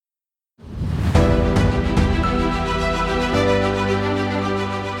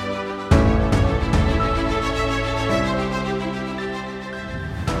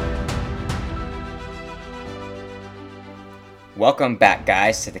Welcome back,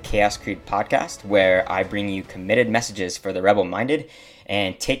 guys, to the Chaos Creed podcast, where I bring you committed messages for the rebel-minded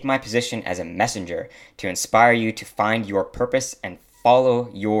and take my position as a messenger to inspire you to find your purpose and follow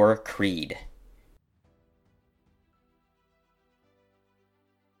your creed.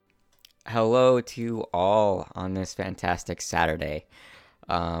 Hello to all on this fantastic Saturday.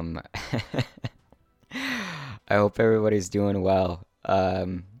 I hope everybody's doing well.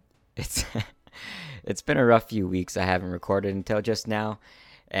 It's it's been a rough few weeks. I haven't recorded until just now,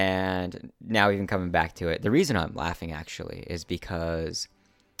 and now even coming back to it. The reason I'm laughing actually is because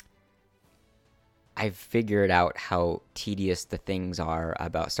I've figured out how tedious the things are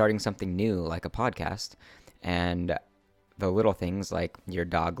about starting something new like a podcast, and the little things like your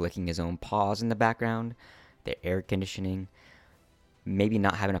dog licking his own paws in the background, the air conditioning, maybe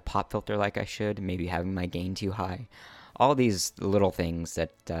not having a pop filter like I should, maybe having my gain too high. All these little things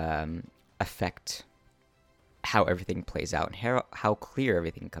that affect how everything plays out and how clear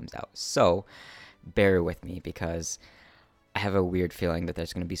everything comes out. So bear with me because I have a weird feeling that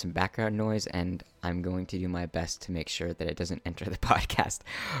there's going to be some background noise, and I'm going to do my best to make sure that it doesn't enter the podcast.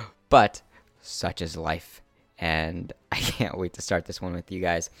 But such is life, and I can't wait to start this one with you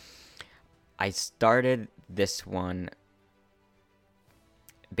guys. I started this one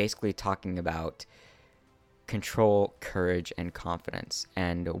basically talking about control, courage, and confidence,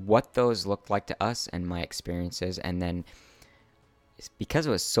 and what those looked like to us and my experiences. And then because it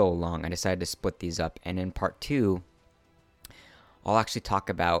was so long, I decided to split these up. And in part 2, I'll actually talk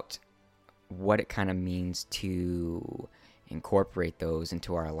about what it kind of means to incorporate those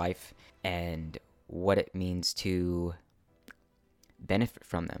into our life and what it means to benefit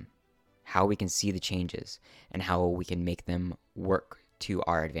from them, how we can see the changes, and how we can make them work to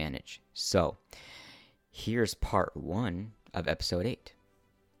our advantage. So here's part 1 of episode 8.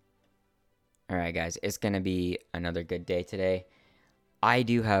 All right, guys, it's going to be another good day today. I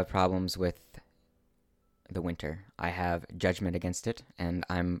do have problems with the winter. I have judgment against it, and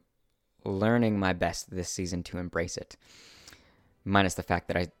I'm learning my best this season to embrace it. Minus the fact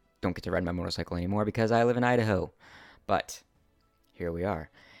that I don't get to ride my motorcycle anymore because I live in Idaho. But here we are.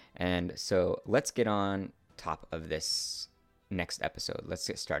 And so let's get on top of this next episode. Let's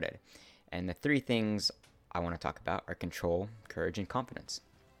get started. And the 3 things I want to talk about are control, courage, and confidence.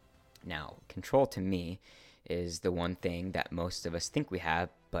 Now, control to me is the one thing that most of us think we have,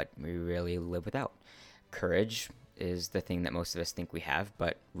 but we rarely live without. Courage is the thing that most of us think we have,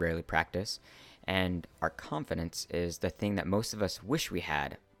 but rarely practice. And our confidence is the thing that most of us wish we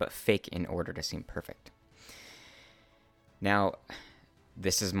had, but fake in order to seem perfect. Now,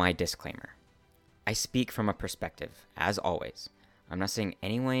 this is my disclaimer. I speak from a perspective, as always. I'm not saying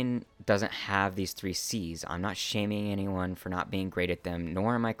anyone doesn't have these 3 C's. I'm not shaming anyone for not being great at them,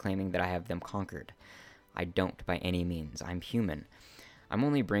 nor am I claiming that I have them conquered. I don't by any means. I'm human. I'm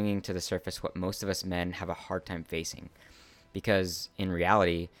only bringing to the surface what most of us men have a hard time facing. Because in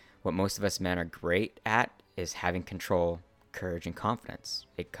reality, what most of us men are great at is having control, courage, and confidence.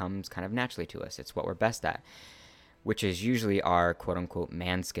 It comes kind of naturally to us. It's what we're best at, which is usually our quote-unquote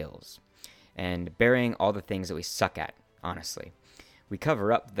man skills. And burying all the things that we suck at, honestly. We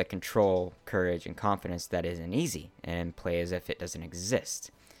cover up the control, courage, and confidence that isn't easy and play as if it doesn't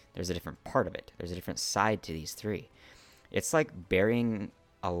exist. There's a different part of it. There's a different side to these 3. It's like burying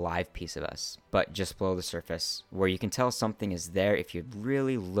a live piece of us, but just below the surface, where you can tell something is there if you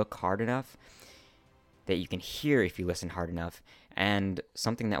really look hard enough, that you can hear if you listen hard enough, and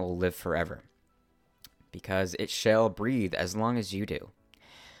something that will live forever. Because it shall breathe as long as you do.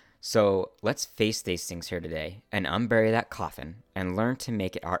 So let's face these things here today and unbury that coffin and learn to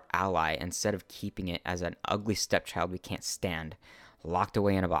make it our ally instead of keeping it as an ugly stepchild we can't stand, locked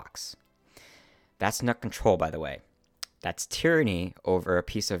away in a box. That's not control, by the way. That's tyranny over a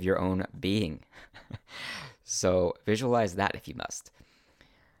piece of your own being. So visualize that if you must.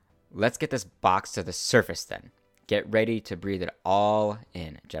 Let's get this box to the surface then. Get ready to breathe it all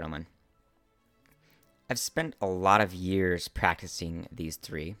in, gentlemen. I've spent a lot of years practicing these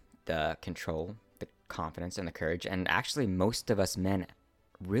 3. The control, the confidence, and the courage, and actually most of us men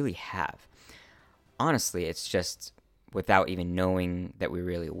really have. Honestly, it's just without even knowing that we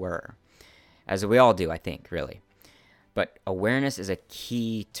really were. As we all do, I think, really. But awareness is a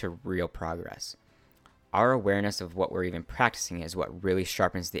key to real progress. Our awareness of what we're even practicing is what really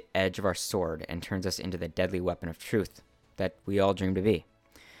sharpens the edge of our sword and turns us into the deadly weapon of truth that we all dream to be.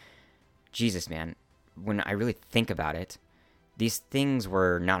 Jesus, man, when I really think about it, these things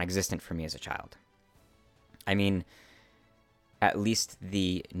were non-existent for me as a child. I mean, at least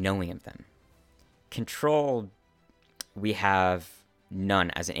the knowing of them. Control, we have none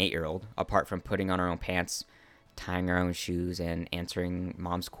as an 8-year-old, apart from putting on our own pants, tying our own shoes, and answering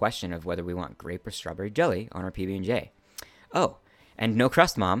mom's question of whether we want grape or strawberry jelly on our PB&J. Oh, and no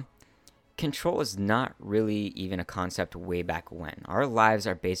crust, mom. Control is not really even a concept way back when. Our lives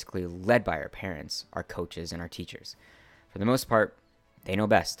are basically led by our parents, our coaches, and our teachers. For the most part, they know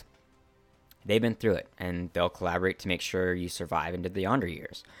best. They've been through it, and they'll collaborate to make sure you survive into the yonder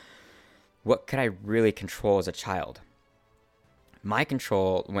years. What could I really control as a child? My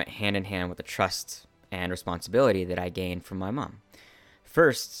control went hand in hand with the trust and responsibility that I gained from my mom.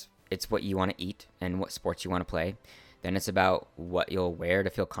 First, it's what you want to eat and what sports you want to play. Then it's about what you'll wear to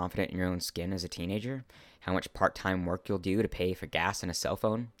feel confident in your own skin as a teenager, how much part-time work you'll do to pay for gas and a cell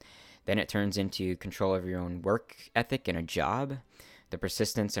phone. Then it turns into control of your own work ethic and a job, the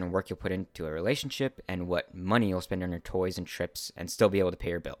persistence and work you'll put into a relationship, and what money you'll spend on your toys and trips and still be able to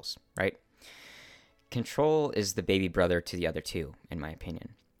pay your bills, right? Control is the baby brother to the other two, in my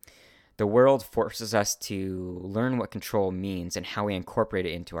opinion. The world forces us to learn what control means and how we incorporate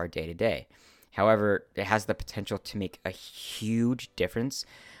it into our day-to-day. However, it has the potential to make a huge difference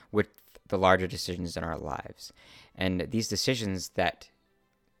with the larger decisions in our lives. And these decisions that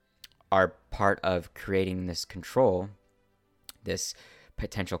are part of creating this control, this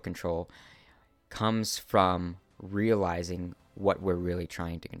potential control, comes from realizing what we're really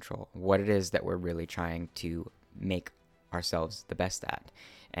trying to control, what it is that we're really trying to make ourselves the best at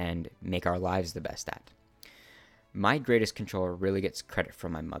and make our lives the best at. My greatest control really gets credit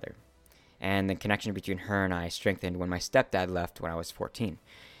from my mother. And the connection between her and I strengthened when my stepdad left when I was 14.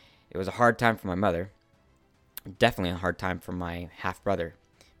 It was a hard time for my mother, definitely a hard time for my half-brother,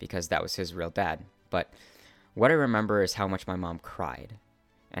 because that was his real dad. But what I remember is how much my mom cried,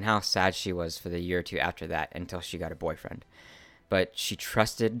 and how sad she was for the year or two after that until she got a boyfriend. But she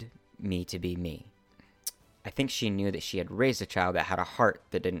trusted me to be me. I think she knew that she had raised a child that had a heart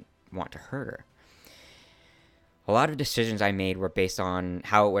that didn't want to hurt her. A lot of decisions I made were based on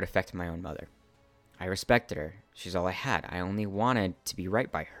how it would affect my own mother. I respected her. She's all I had. I only wanted to be right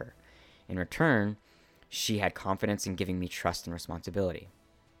by her. In return, she had confidence in giving me trust and responsibility.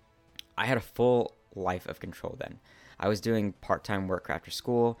 I had a full life of control then. I was doing part-time work after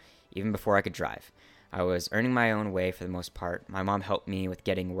school, even before I could drive. I was earning my own way for the most part. My mom helped me with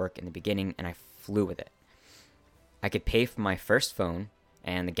getting work in the beginning, and I flew with it. I could pay for my first phone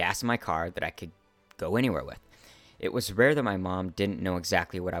and the gas in my car that I could go anywhere with. It was rare that my mom didn't know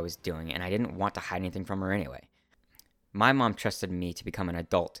exactly what I was doing, and I didn't want to hide anything from her anyway. My mom trusted me to become an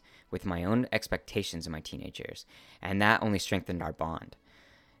adult with my own expectations in my teenage years, and that only strengthened our bond.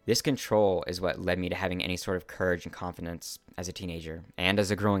 This control is what led me to having any sort of courage and confidence as a teenager and as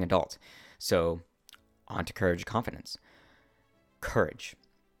a growing adult. So, on to courage and confidence. Courage.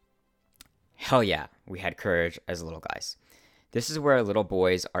 Hell yeah, we had courage as little guys. This is where little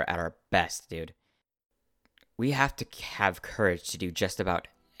boys are at our best, dude. We have to have courage to do just about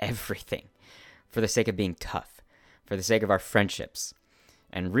everything for the sake of being tough, for the sake of our friendships.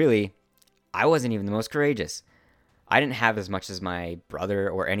 And really, I wasn't even the most courageous. I didn't have as much as my brother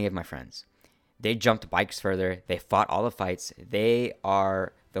or any of my friends. They jumped bikes further. They fought all the fights. They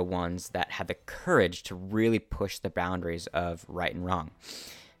are the ones that had the courage to really push the boundaries of right and wrong.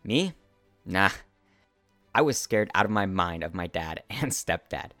 Me? Nah. I was scared out of my mind of my dad and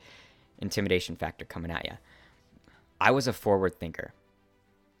stepdad. Intimidation factor coming at ya. I was a forward thinker.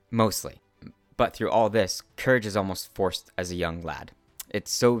 Mostly. But through all this, courage is almost forced as a young lad.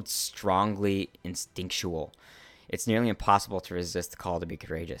 It's so strongly instinctual. It's nearly impossible to resist the call to be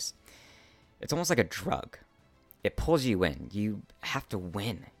courageous. It's almost like a drug. It pulls you in. You have to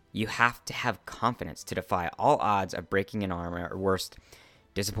win. You have to have confidence to defy all odds of breaking an arm or worst,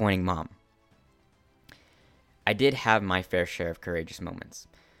 disappointing mom. I did have my fair share of courageous moments,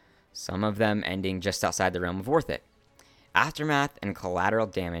 some of them ending just outside the realm of worth it. Aftermath and collateral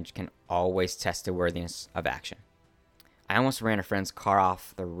damage can always test the worthiness of action. I almost ran a friend's car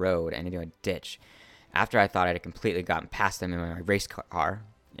off the road and into a ditch after I thought I had completely gotten past them in my race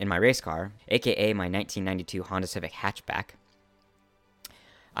car, aka my 1992 Honda Civic hatchback.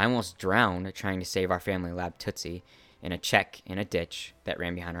 I almost drowned trying to save our family lab Tootsie in a check in a ditch that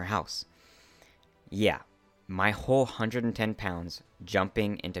ran behind our house. Yeah, my whole 110 pounds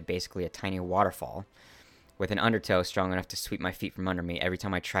jumping into basically a tiny waterfall with an undertow strong enough to sweep my feet from under me every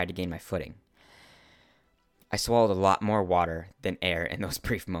time I tried to gain my footing. I swallowed a lot more water than air in those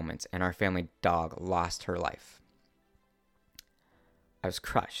brief moments, and our family dog lost her life. I was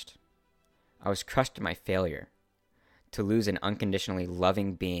crushed. I was crushed in my failure. To lose an unconditionally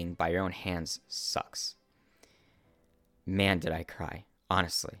loving being by your own hands sucks. Man, did I cry.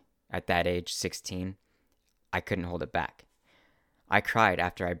 Honestly, at that age, 16, I couldn't hold it back. I cried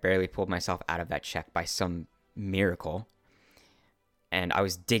after I barely pulled myself out of that check by some miracle. And I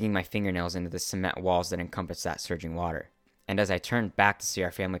was digging my fingernails into the cement walls that encompassed that surging water. And as I turned back to see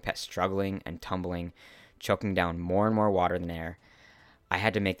our family pet struggling and tumbling, choking down more and more water than air, I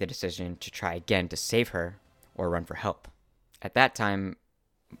had to make the decision to try again to save her or run for help. At that time,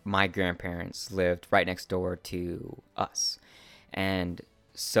 my grandparents lived right next door to us. And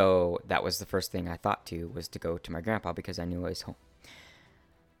so that was the first thing I thought to was to go to my grandpa because I knew he was home.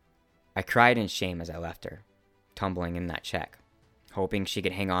 I cried in shame as I left her, tumbling in that check, hoping she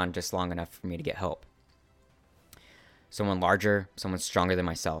could hang on just long enough for me to get help. Someone larger, someone stronger than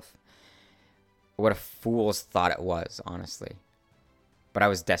myself. What a fool's thought it was, honestly. But I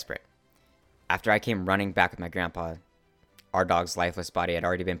was desperate. After I came running back with my grandpa, our dog's lifeless body had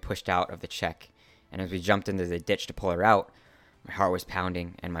already been pushed out of the check, and as we jumped into the ditch to pull her out, my heart was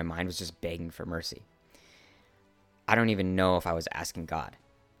pounding and my mind was just begging for mercy. I don't even know if I was asking God.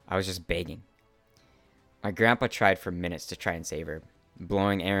 I was just begging. My grandpa tried for minutes to try and save her,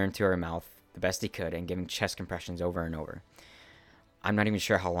 blowing air into her mouth the best he could and giving chest compressions over and over. I'm not even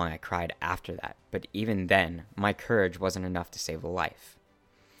sure how long I cried after that, but even then, my courage wasn't enough to save a life.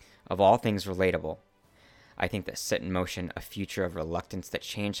 Of all things relatable, I think that set in motion a future of reluctance that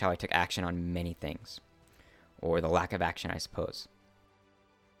changed how I took action on many things. Or the lack of action, I suppose.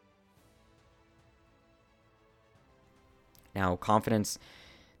 Now, confidence,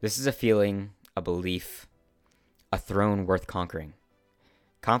 this is a feeling, a belief, a throne worth conquering.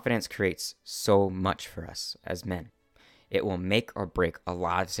 Confidence creates so much for us as men. It will make or break a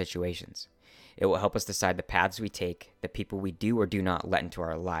lot of situations. It will help us decide the paths we take, the people we do or do not let into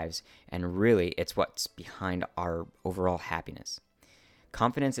our lives, and really, it's what's behind our overall happiness.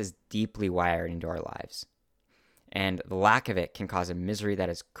 Confidence is deeply wired into our lives, and the lack of it can cause a misery that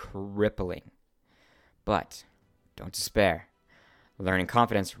is crippling. But don't despair. Learning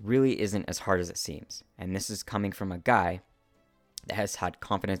confidence really isn't as hard as it seems, and this is coming from a guy that has had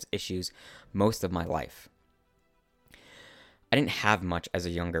confidence issues most of my life. I didn't have much as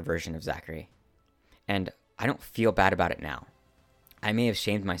a younger version of Zachary, and I don't feel bad about it now. I may have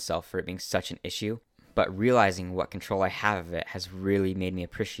shamed myself for it being such an issue, but realizing what control I have of it has really made me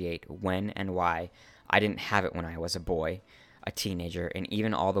appreciate when and why I didn't have it when I was a boy, a teenager, and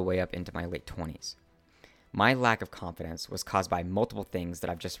even all the way up into my late 20s. My lack of confidence was caused by multiple things that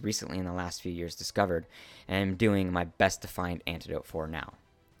I've just recently in the last few years discovered and am doing my best to find antidote for now.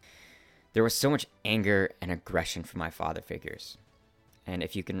 There was so much anger and aggression from my father figures. And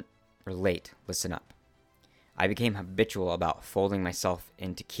if you can relate, listen up. I became habitual about folding myself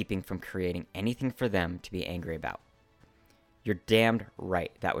into keeping from creating anything for them to be angry about. You're damned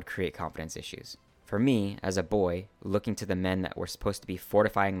right that would create confidence issues. For me, as a boy, looking to the men that were supposed to be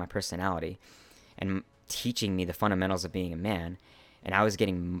fortifying my personality and teaching me the fundamentals of being a man, and I was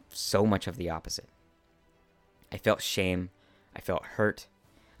getting so much of the opposite. I felt shame, I felt hurt,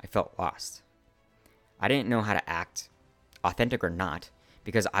 I felt lost. I didn't know how to act, authentic or not,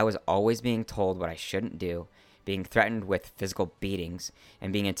 because I was always being told what I shouldn't do, being threatened with physical beatings,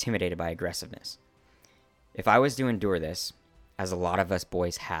 and being intimidated by aggressiveness. If I was to endure this, as a lot of us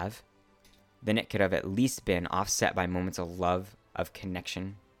boys have, then it could have at least been offset by moments of love, of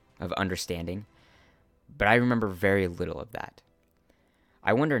connection, of understanding, but I remember very little of that.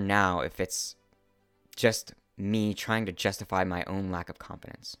 I wonder now if it's just me trying to justify my own lack of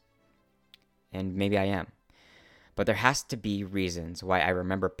confidence. And maybe I am. But there has to be reasons why I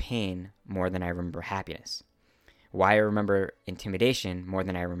remember pain more than I remember happiness. Why I remember intimidation more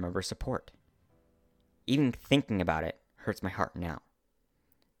than I remember support. Even thinking about it hurts my heart now.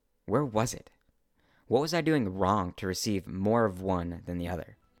 Where was it? What was I doing wrong to receive more of one than the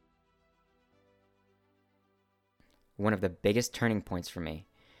other? One of the biggest turning points for me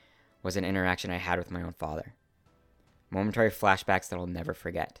was an interaction I had with my own father. Momentary flashbacks that I'll never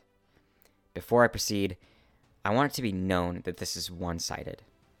forget. Before I proceed, I want it to be known that this is one-sided.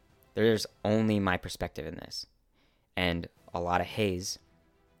 There's only my perspective in this, and a lot of haze,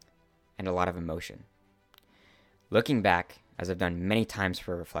 and a lot of emotion. Looking back, as I've done many times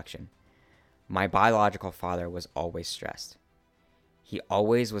for reflection, my biological father was always stressed. He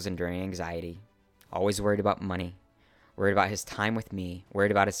always was enduring anxiety, always worried about money, worried about his time with me,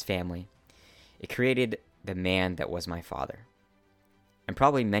 worried about his family. It created the man that was my father. And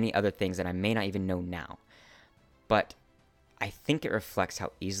probably many other things that I may not even know now. But I think it reflects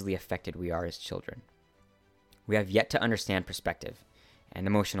how easily affected we are as children. We have yet to understand perspective and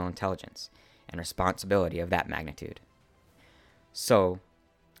emotional intelligence and responsibility of that magnitude. So,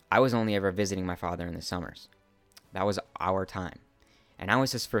 I was only ever visiting my father in the summers. That was our time. And I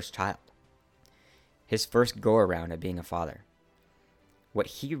was his first child. His first go-around at being a father. What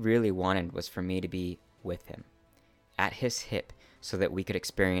he really wanted was for me to be with him, at his hip, so that we could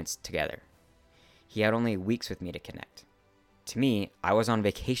experience together. He had only weeks with me to connect. To me, I was on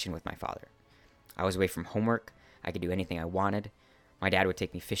vacation with my father. I was away from homework. I could do anything I wanted. My dad would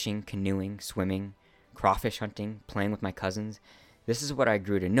take me fishing, canoeing, swimming, crawfish hunting, playing with my cousins. This is what I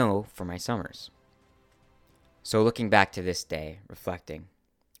grew to know for my summers. So looking back to this day, reflecting,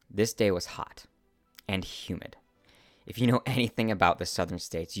 this day was hot and humid. If you know anything about the southern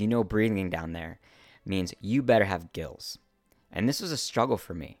states, you know breathing down there means you better have gills. And this was a struggle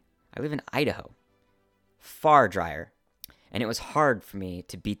for me. I live in Idaho, far drier, and it was hard for me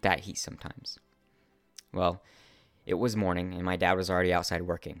to beat that heat sometimes. Well, it was morning, and my dad was already outside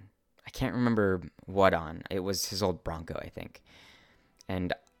working. I can't remember what on. It was his old Bronco, I think.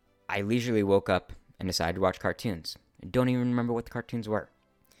 And I leisurely woke up and decided to watch cartoons. I don't even remember what the cartoons were.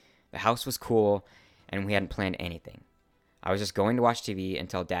 The house was cool, and we hadn't planned anything. I was just going to watch TV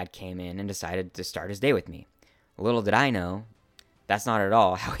until Dad came in and decided to start his day with me. Little did I know, that's not at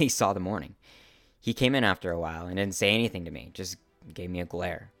all how he saw the morning. He came in after a while and didn't say anything to me, just gave me a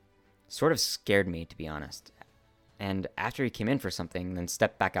glare. Sort of scared me, to be honest. And after he came in for something, then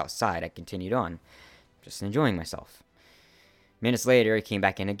stepped back outside, I continued on, just enjoying myself. Minutes later, he came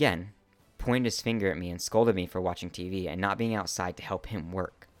back in again, pointed his finger at me and scolded me for watching TV and not being outside to help him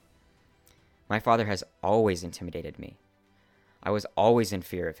work. My father has always intimidated me. I was always in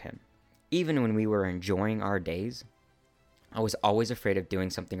fear of him. Even when we were enjoying our days, I was always afraid of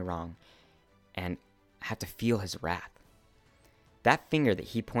doing something wrong and have to feel his wrath. That finger that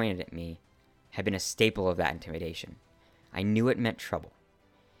he pointed at me had been a staple of that intimidation. I knew it meant trouble,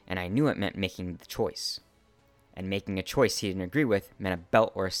 and I knew it meant making the choice. And making a choice he didn't agree with meant a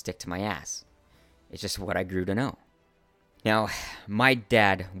belt or a stick to my ass. It's just what I grew to know. Now, my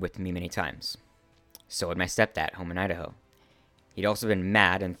dad whipped me many times. So had my stepdad home in Idaho. He'd also been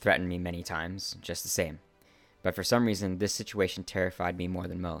mad and threatened me many times, just the same. But for some reason, this situation terrified me more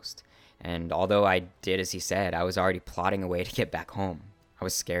than most. And although I did as he said, I was already plotting a way to get back home. I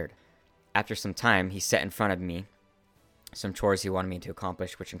was scared. After some time, he set in front of me some chores he wanted me to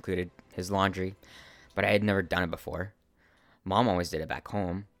accomplish, which included his laundry, but I had never done it before. Mom always did it back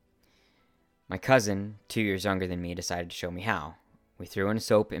home. My cousin, 2 years younger than me, decided to show me how. We threw in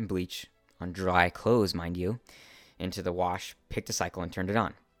soap and bleach, on dry clothes, mind you, into the wash, picked a cycle, and turned it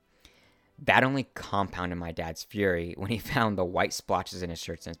on. That only compounded my dad's fury when he found the white splotches in his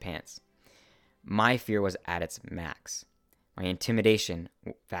shirts and his pants. My fear was at its max. My intimidation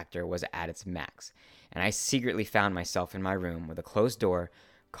factor was at its max, and I secretly found myself in my room with a closed door,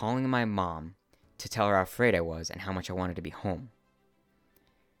 calling my mom to tell her how afraid I was and how much I wanted to be home.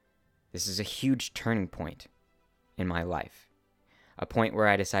 This is a huge turning point in my life, a point where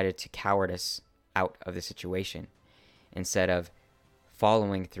I decided to cowardice out of the situation instead of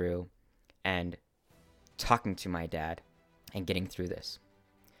following through and talking to my dad and getting through this.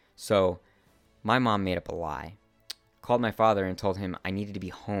 So my mom made up a lie, called my father and told him I needed to be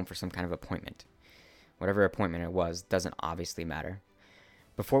home for some kind of appointment. Whatever appointment it was doesn't obviously matter.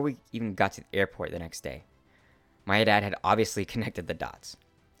 Before we even got to the airport the next day, my dad had obviously connected the dots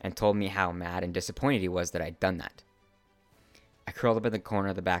and told me how mad and disappointed he was that I'd done that. I curled up in the corner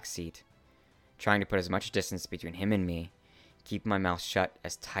of the back seat, trying to put as much distance between him and me, keep my mouth shut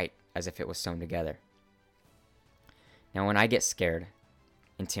as tight as if it was sewn together. Now, when I get scared,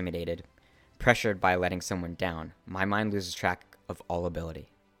 intimidated, pressured by letting someone down, my mind loses track of all ability.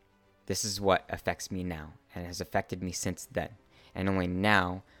 This is what affects me now and has affected me since then. And only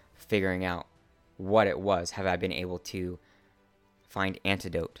now, figuring out what it was, have I been able to find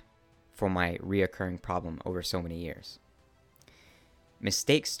antidote for my reoccurring problem over so many years.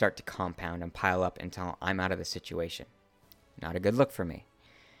 Mistakes start to compound and pile up until I'm out of the situation. Not a good look for me.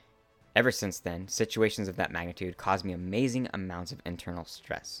 Ever since then, situations of that magnitude cause me amazing amounts of internal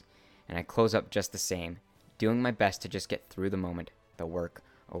stress, and I close up just the same, doing my best to just get through the moment, the work,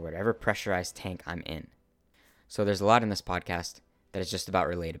 or whatever pressurized tank I'm in. So there's a lot in this podcast that is just about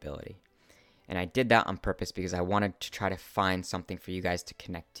relatability. And I did that on purpose because I wanted to try to find something for you guys to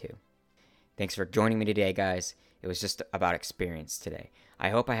connect to. Thanks for joining me today, guys. It was just about experience today. I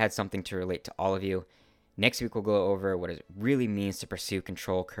hope I had something to relate to all of you. Next week, we'll go over what it really means to pursue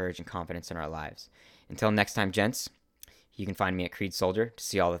control, courage, and confidence in our lives. Until next time, gents, you can find me at Creed Soldier to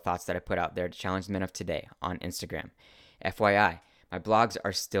see all the thoughts that I put out there to challenge the men of today on Instagram. FYI, my blogs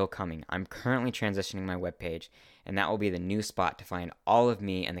are still coming. I'm currently transitioning my webpage, and that will be the new spot to find all of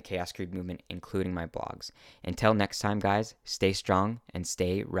me and the Chaos Creed movement, including my blogs. Until next time, guys, stay strong and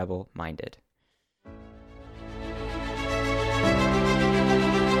stay rebel-minded.